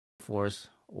force,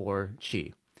 or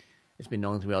qi. It's been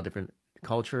known throughout different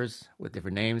cultures with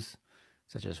different names,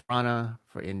 such as prana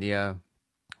for India,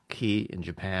 ki in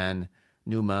Japan,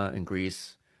 pneuma in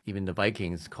Greece. Even the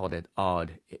Vikings called it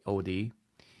od, od,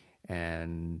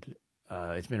 and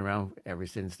it's been around ever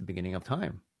since the beginning of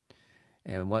time.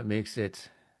 And what makes it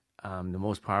the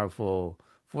most powerful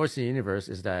force in the universe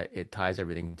is that it ties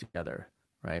everything together,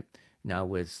 right? Now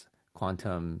with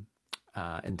quantum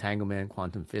entanglement,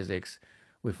 quantum physics,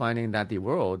 we're finding that the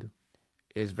world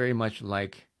is very much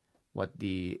like what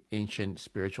the ancient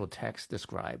spiritual texts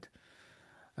described.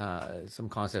 Some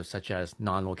concepts such as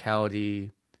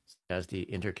non-locality, as the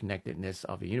interconnectedness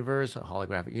of a universe, a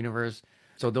holographic universe.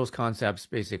 So those concepts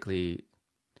basically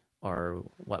are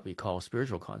what we call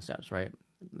spiritual concepts, right?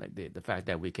 Like the fact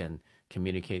that we can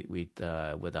communicate with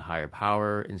a higher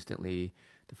power instantly,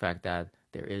 the fact that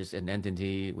there is an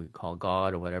entity we call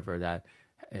God or whatever that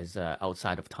is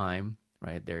outside of time,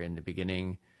 right? They're in the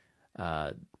beginning,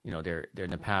 they're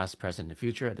in the past, present, and the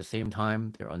future at the same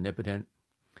time. They're omnipotent,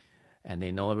 and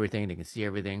they know everything. They can see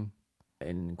everything.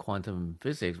 In quantum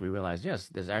physics, we realize yes,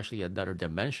 there's actually another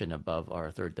dimension above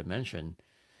our third dimension,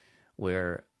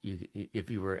 where if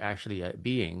you were actually a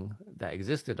being that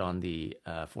existed on the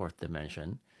fourth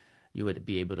dimension, you would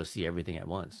be able to see everything at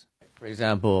once. For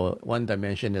example, one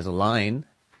dimension is a line.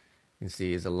 You can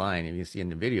see is a line. If you see in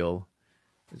the video,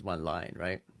 it's one line,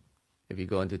 right? If you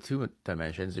go into two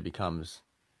dimensions, it becomes,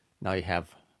 now you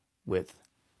have width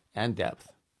and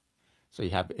depth. So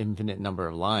you have infinite number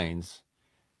of lines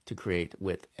to create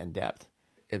width and depth.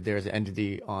 If there's an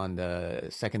entity on the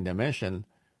second dimension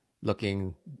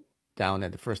looking down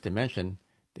at the first dimension,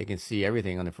 they can see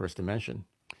everything on the first dimension.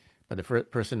 But the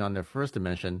person on the first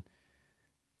dimension,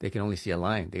 they can only see a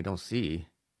line. They don't see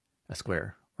a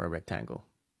square or a rectangle.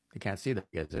 They can't see that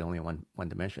because there's only one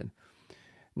dimension.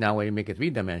 Now when you make it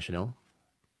three-dimensional,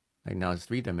 like now it's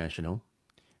three-dimensional,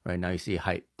 right? Now you see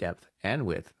height, depth, and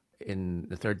width. In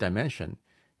the third dimension,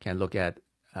 can look at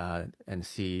and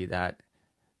see that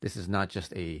this is not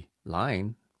just a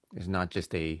line, it's not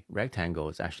just a rectangle,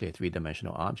 it's actually a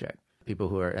three-dimensional object. People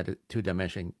who are at a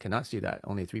two-dimension cannot see that.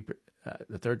 Only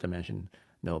the third dimension,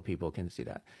 no people can see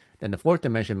that. Then the fourth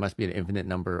dimension must be an infinite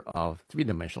number of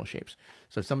three-dimensional shapes.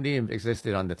 So if somebody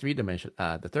existed on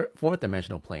the fourth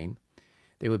dimensional plane,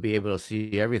 they would be able to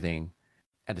see everything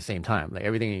at the same time. Like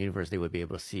everything in the universe, they would be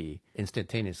able to see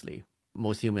instantaneously.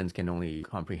 Most humans can only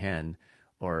comprehend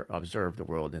or observe the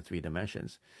world in three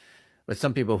dimensions. But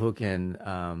some people who can,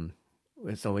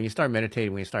 so when you start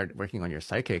meditating, when you start working on your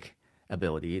psychic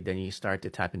ability, then you start to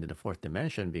tap into the fourth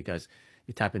dimension because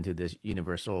you tap into this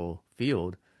universal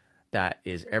field that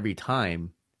is every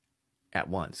time at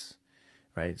once,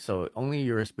 right? So only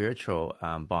your spiritual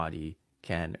body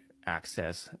can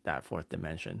access that fourth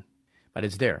dimension, but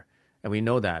it's there. And we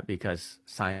know that because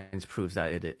science proves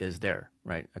that it is there,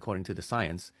 right? According to the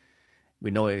science, we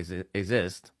know it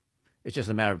exists. It's just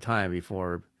a matter of time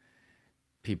before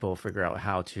people figure out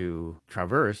how to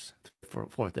traverse for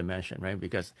fourth dimension, right?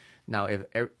 Because now if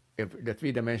the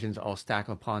three dimensions all stack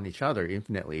upon each other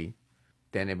infinitely,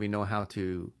 then if we know how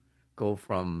to go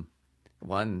from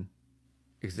one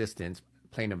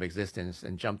plane of existence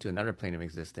and jump to another plane of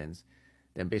existence,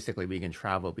 then basically we can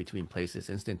travel between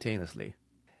places instantaneously.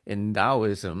 In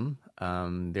Taoism,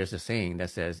 there's a saying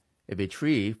that says, if a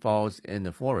tree falls in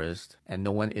the forest and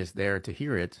no one is there to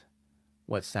hear it,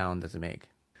 what sound does it make?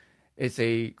 It's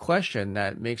a question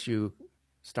that makes you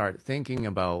start thinking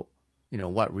about,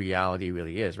 what reality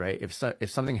really is, right?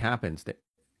 If something happens that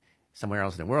somewhere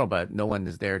else in the world, but no one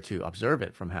is there to observe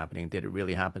it from happening, did it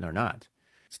really happen or not?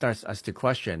 It starts us to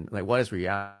question, like, what is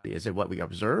reality? Is it what we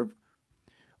observe,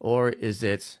 or is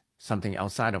it something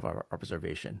outside of our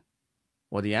observation?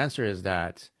 Well, the answer is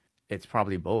that it's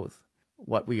probably both.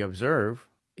 What we observe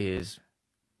is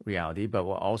reality, but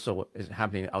what also is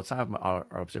happening outside of our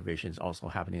observation is also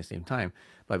happening at the same time.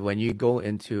 But when you go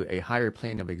into a higher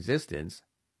plane of existence,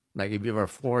 like if you're a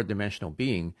four-dimensional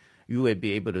being, you would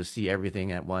be able to see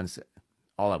everything at once,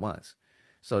 all at once.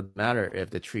 So it doesn't matter if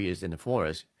the tree is in the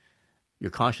forest,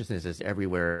 your consciousness is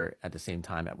everywhere at the same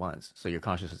time at once. So your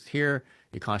consciousness is here,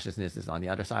 your consciousness is on the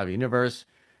other side of the universe,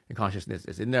 your consciousness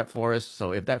is in that forest.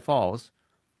 So if that falls,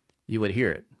 you would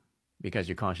hear it because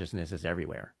your consciousness is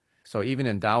everywhere. So even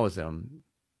in Taoism,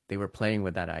 they were playing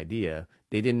with that idea.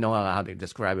 They didn't know how to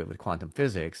describe it with quantum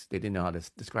physics. They didn't know how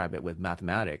to describe it with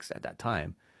mathematics at that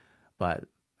time. But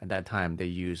at that time, they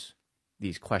used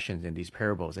these questions and these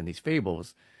parables and these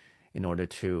fables in order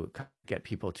to get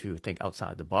people to think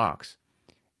outside the box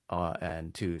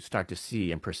and to start to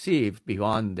see and perceive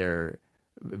beyond their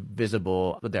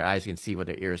visible, what their eyes can see, what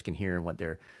their ears can hear, and what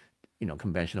their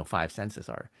conventional five senses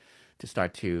are, to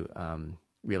start to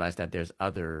realize that there's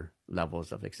other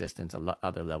levels of existence,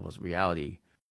 other levels of reality